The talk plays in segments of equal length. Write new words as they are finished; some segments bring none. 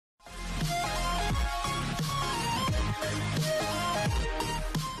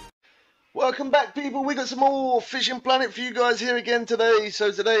welcome back, people. We got some more Fishing Planet for you guys here again today.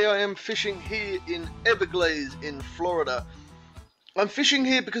 So today I am fishing here in Everglades in Florida. I'm fishing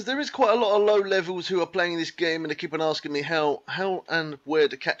here because there is quite a lot of low levels who are playing this game, and they keep on asking me how and where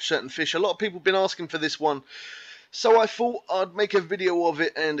to catch certain fish. A lot of people have been asking for this one, so I thought I'd make a video of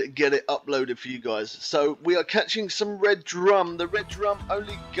it and get it uploaded for you guys. So we are catching some red drum. The red drum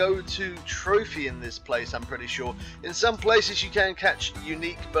only go to trophy in this place, I'm pretty sure. In some places you can catch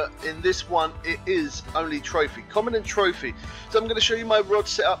unique, but in this one it is only trophy, common and trophy. So I'm going to show you my rod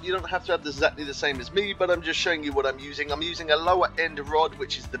setup. You don't have to have exactly the same as me, but I'm just showing you what I'm using. I'm using a lower end rod,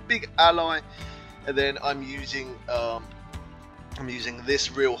 which is the Big Ally, and then I'm using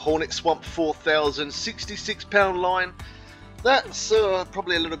this reel, Hornet Swamp 4000, 66-pound line. That's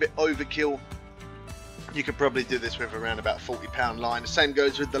probably a little bit overkill. You could probably do this with around about 40-pound line. The same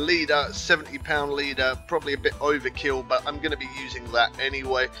goes with the leader, 70-pound leader, probably a bit overkill, but I'm going to be using that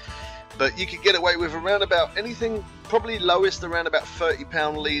anyway. But you could get away with around about anything, probably lowest around about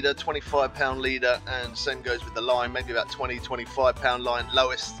 30-pound leader, 25-pound leader, and same goes with the line, maybe about 20-25-pound line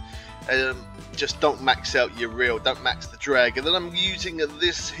lowest. Just don't max out your reel, don't max the drag. And then I'm using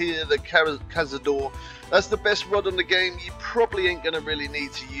this here, the Cazador. That's the best rod on the game. You probably ain't going to really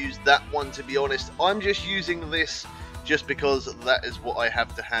need to use that one, to be honest. I'm just using this just because that is what I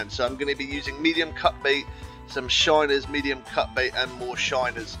have to hand. So I'm going to be using medium cut bait, some shiners, medium cut bait, and more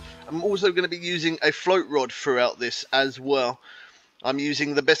shiners. I'm also going to be using a float rod throughout this as well. I'm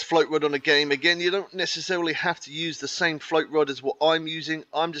using the best float rod on the game. Again, you don't necessarily have to use the same float rod as what I'm using.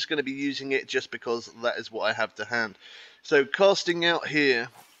 I'm just going to be using it just because that is what I have to hand. So casting out here,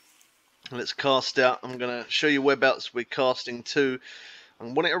 let's cast out. I'm going to show you whereabouts we're casting to. I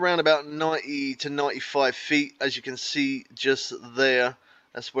want it around about 90 to 95 feet, as you can see just there.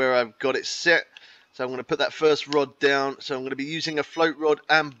 That's where I've got it set. So I'm going to put that first rod down. So I'm going to be using a float rod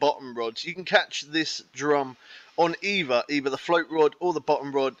and bottom rod. So you can catch this drum on either the float rod or the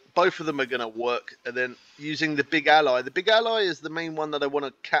bottom rod. Both of them are going to work. And then using the Big Ally. The Big Ally is the main one that I want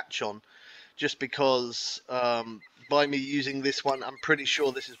to catch on, just because by me using this one, I'm pretty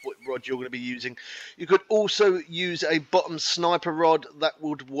sure this is what rod you're going to be using. You could also use a bottom sniper rod. That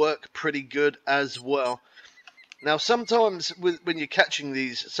would work pretty good as well. Now sometimes when you're catching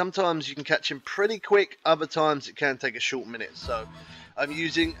these, sometimes you can catch them pretty quick, other times it can take a short minute. So I'm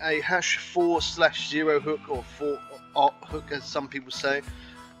using a hash 4/0 hook, or 4 hook as some people say.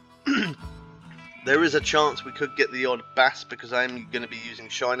 There is a chance we could get the odd bass because I'm going to be using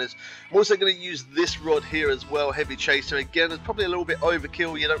shiners. I'm also going to use this rod here as well, Heavy Chaser. Again, it's probably a little bit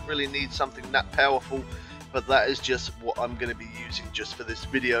overkill. You don't really need something that powerful, but that is just what I'm going to be using just for this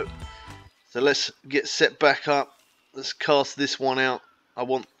video. So let's get set back up. Let's cast this one out. I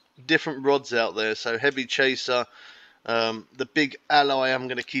want different rods out there. So Heavy Chaser, the Big Ally I'm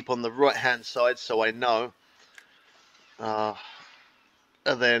going to keep on the right hand side so I know. And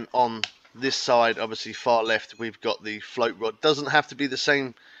then on this side, obviously far left, we've got the float rod. Doesn't have to be the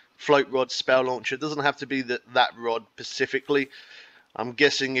same float rod spout launcher. Doesn't have to be that rod specifically. I'm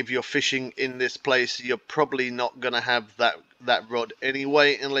guessing if you're fishing in this place, you're probably not going to have that rod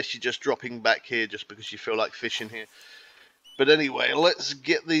anyway, unless you're just dropping back here just because you feel like fishing here. But anyway, let's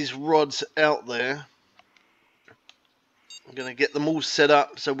get these rods out there. I'm going to get them all set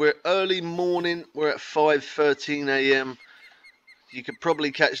up. So we're early morning. We're at 5:13 a.m. You could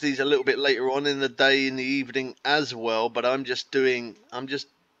probably catch these a little bit later on in the day, in the evening as well. But I'm just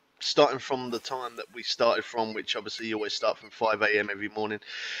starting from the time that we started from, which obviously you always start from 5 a.m. every morning.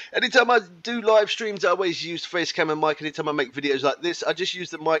 Anytime I do live streams, I always use face cam and mic. Anytime I make videos like this, I just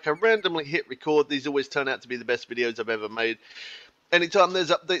use the mic. I randomly hit record. These always turn out to be the best videos I've ever made. Anytime there's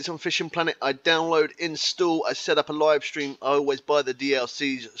updates on Fishing Planet, I download, install, I set up a live stream. I always buy the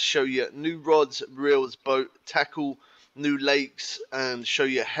DLCs, show you new rods, reels, boat, tackle, new lakes, and show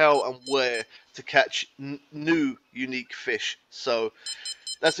you how and where to catch new unique fish. So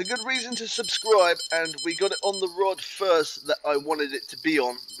that's a good reason to subscribe, and we got it on the rod first that I wanted it to be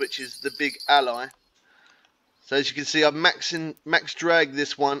on, which is the Big Ally. So as you can see, I'm max drag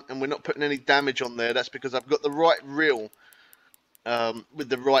this one, and we're not putting any damage on there. That's because I've got the right reel with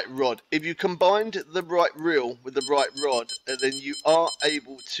the right rod. If you combined the right reel with the right rod, then you are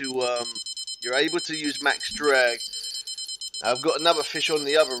able to use max drag. I've got another fish on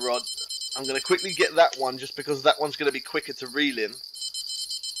the other rod. I'm going to quickly get that one just because that one's going to be quicker to reel in.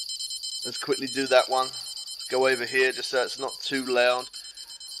 Let's quickly do that one. Let's go over here just so it's not too loud.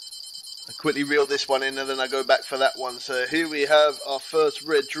 I quickly reel this one in and then I go back for that one. So here we have our first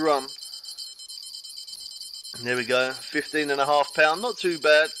red drum. And there we go, 15.5 pound, not too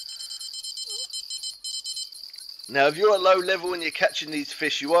bad. Now, if you're at low level and you're catching these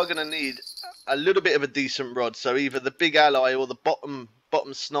fish, you are going to need a little bit of a decent rod. So either the big ally or the bottom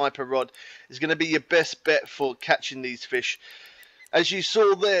sniper rod is going to be your best bet for catching these fish. As you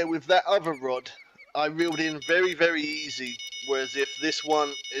saw there with that other rod, I reeled in very, very easy. Whereas if this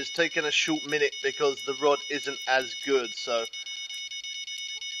one is taking a short minute because the rod isn't as good. So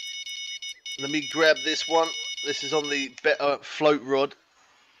let me grab this one. This is on the better float rod.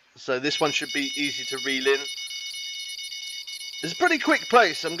 So this one should be easy to reel in. It's a pretty quick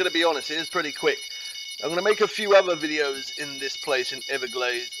place, I'm going to be honest, it is pretty quick. I'm going to make a few other videos in this place in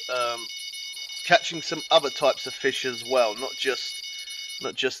Everglades, catching some other types of fish as well, not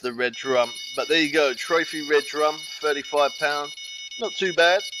just the red drum. But there you go, trophy red drum, 35 pound, not too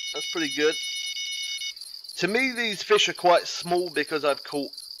bad, that's pretty good. To me these fish are quite small because I've caught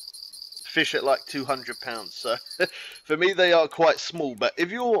fish at like 200 pounds, so for me they are quite small. But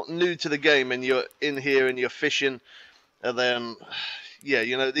if you're new to the game and you're in here and you're fishing, and then, yeah,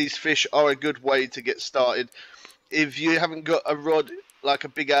 you know, these fish are a good way to get started. If you haven't got a rod like a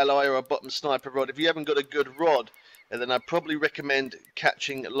big ally or a bottom sniper rod, if you haven't got a good rod, and then I'd probably recommend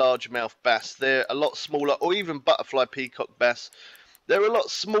catching largemouth bass. They're a lot smaller, or even butterfly peacock bass. They're a lot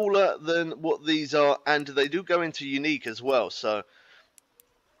smaller than what these are, and they do go into unique as well. So,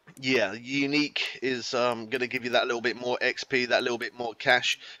 yeah, unique is going to give you that little bit more XP, that little bit more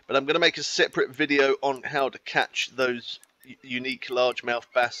cash. But I'm going to make a separate video on how to catch those unique largemouth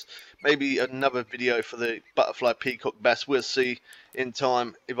bass. Maybe another video for the butterfly peacock bass. We'll see in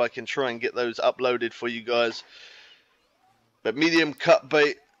time if I can try and get those uploaded for you guys. But medium cut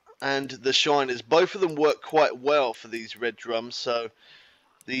bait and the shiners, both of them work quite well for these red drums. So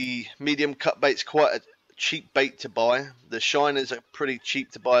the medium cut bait's quite a cheap bait to buy. The shiners are pretty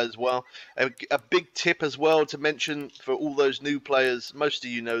cheap to buy as well. A big tip as well to mention for all those new players, most of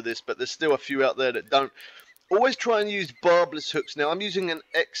you know this, but there's still a few out there that don't. Always try and use barbless hooks. Now I'm using an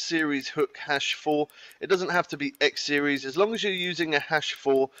X series hook hash 4. It doesn't have to be X series, as long as you're using a hash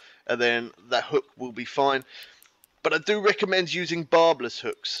 4, and then that hook will be fine. But I do recommend using barbless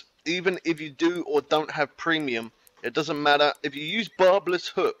hooks, even if you do or don't have premium. It doesn't matter. If you use barbless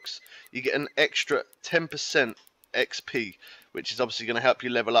hooks, you get an extra 10% XP, which is obviously going to help you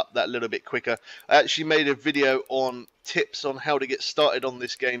level up that little bit quicker. I actually made a video on tips on how to get started on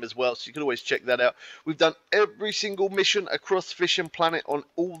this game as well, so you can always check that out. We've done every single mission across Fishing Planet on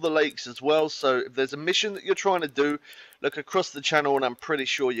all the lakes as well, so if there's a mission that you're trying to do, look across the channel and I'm pretty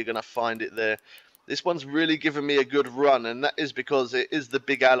sure you're going to find it there. This one's really given me a good run, and that is because it is the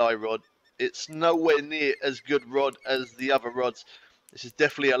big ally rod. It's nowhere near as good rod as the other rods. This is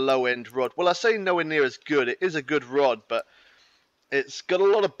definitely a low-end rod. Well, I say nowhere near as good. It is a good rod, but it's got a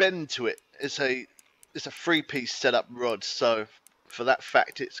lot of bend to it. It's a 3-piece setup rod, so for that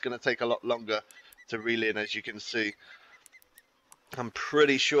fact, it's going to take a lot longer to reel in, as you can see. I'm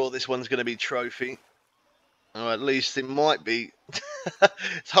pretty sure this one's going to be trophy, or at least it might be.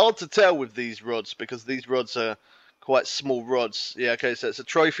 It's hard to tell with these rods because these rods are quite small rods. Yeah, okay, so it's a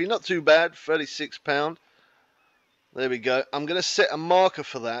trophy, not too bad, 36 pound. There we go. I'm going to set a marker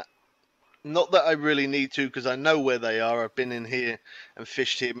for that. Not that I really need to, because I know where they are. I've been in here and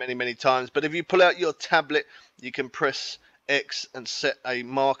fished here many, many times. But if you pull out your tablet, you can press X and set a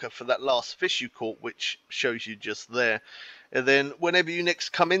marker for that last fish you caught, which shows you just there. And then whenever you next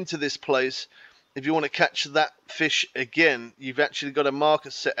come into this place, if you want to catch that fish again, you've actually got a marker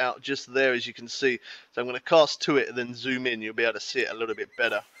set out just there, as you can see. So I'm going to cast to it and then zoom in. You'll be able to see it a little bit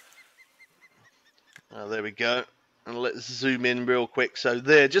better. There we go. And let's zoom in real quick. So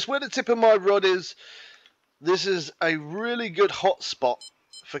there, just where the tip of my rod is, this is a really good hot spot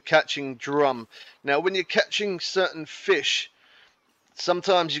for catching drum. Now, when you're catching certain fish,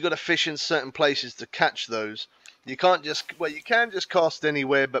 sometimes you've got to fish in certain places to catch those. You can't just, well, you can just cast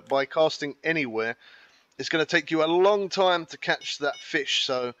anywhere, but by casting anywhere, it's going to take you a long time to catch that fish.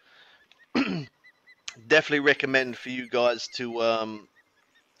 So definitely recommend for you guys to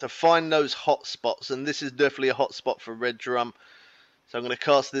find those hot spots, and this is definitely a hot spot for red drum. So I'm going to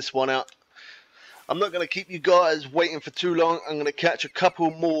cast this one out. I'm not going to keep you guys waiting for too long. I'm going to catch a couple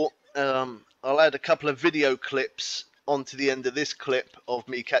more. I'll add a couple of video clips onto the end of this clip of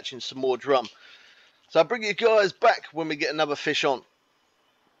me catching some more drum. So I'll bring you guys back when we get another fish on.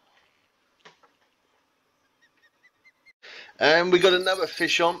 And we got another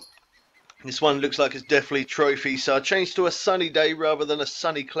fish on. This one looks like it's definitely trophy, so I changed to a sunny day rather than a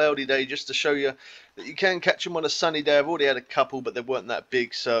sunny cloudy day, just to show you that you can catch them on a sunny day. I've already had a couple, but they weren't that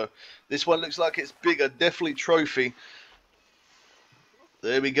big, so this one looks like it's bigger, definitely trophy.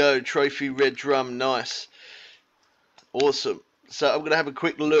 There we go, trophy red drum, nice. Awesome. So I'm going to have a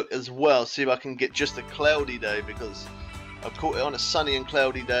quick look as well, see if I can get just a cloudy day, because I've caught it on a sunny and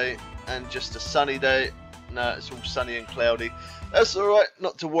cloudy day, and just a sunny day. No, it's all sunny and cloudy. That's alright,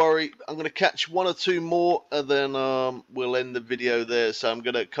 not to worry. I'm going to catch one or two more, and then we'll end the video there. So I'm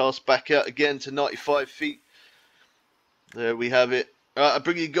going to cast back out again to 95 feet. There we have it. Alright, I'll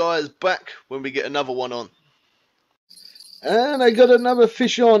bring you guys back when we get another one on. And I got another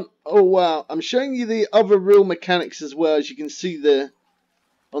fish on. Oh wow, I'm showing you the other reel mechanics as well, as you can see there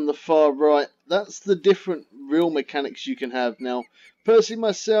on the far right. That's the different reel mechanics you can have. Now, personally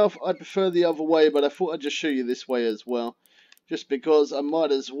myself, I prefer the other way, but I thought I'd just show you this way as well. Just because I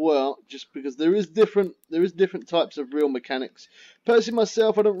might as well, just because there is different types of reel mechanics. Personally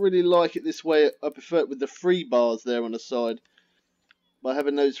myself, I don't really like it this way. I prefer it with the 3 bars there on the side. By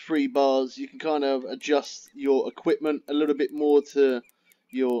having those 3 bars, you can kind of adjust your equipment a little bit more to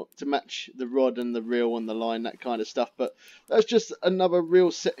match the rod and the reel and the line, that kind of stuff. But that's just another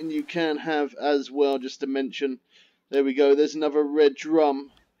reel setting you can have as well, just to mention. There we go, there's another red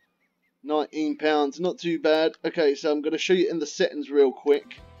drum. 19 pounds, not too bad. Okay, so I'm going to show you in the settings real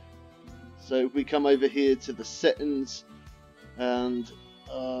quick. So if we come over here to the settings, and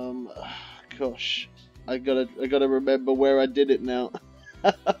gosh, I gotta remember where I did it now.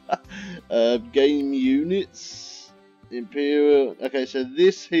 Game units, Imperial. Okay, so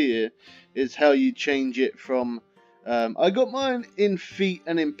this here is how you change it from. I got mine in feet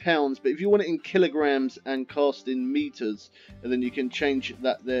and in pounds, but if you want it in kilograms and cast in meters, and then you can change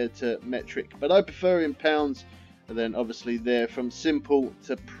that there to metric. But I prefer in pounds, and then obviously there from simple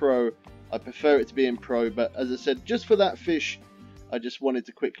to pro. I prefer it to be in pro, but as I said, just for that fish, I just wanted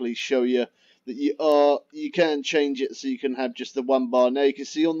to quickly show you that you can change it so you can have just the 1 bar. Now you can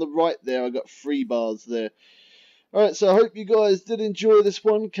see on the right there I got 3 bars there. Alright, so I hope you guys did enjoy this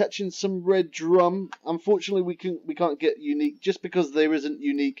one, catching some red drum. Unfortunately we can't get unique just because there isn't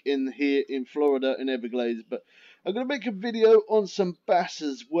unique in here in Florida in Everglades, but I'm going to make a video on some bass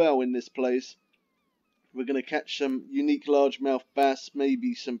as well in this place. We're going to catch some unique largemouth bass,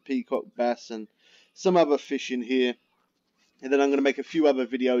 maybe some peacock bass and some other fish in here. And then I'm going to make a few other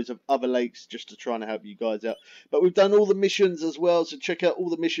videos of other lakes just to try and help you guys out. But we've done all the missions as well, so check out all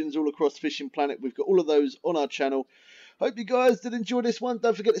the missions all across Fishing Planet. We've got all of those on our channel. Hope you guys did enjoy this one.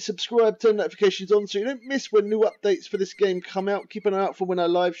 Don't forget to subscribe, turn notifications on so you don't miss when new updates for this game come out. Keep an eye out for when I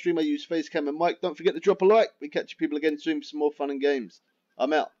live stream. I use Facecam and mic. Don't forget to drop a like. We catch you people again soon for some more fun and games.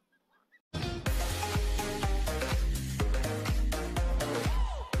 I'm out.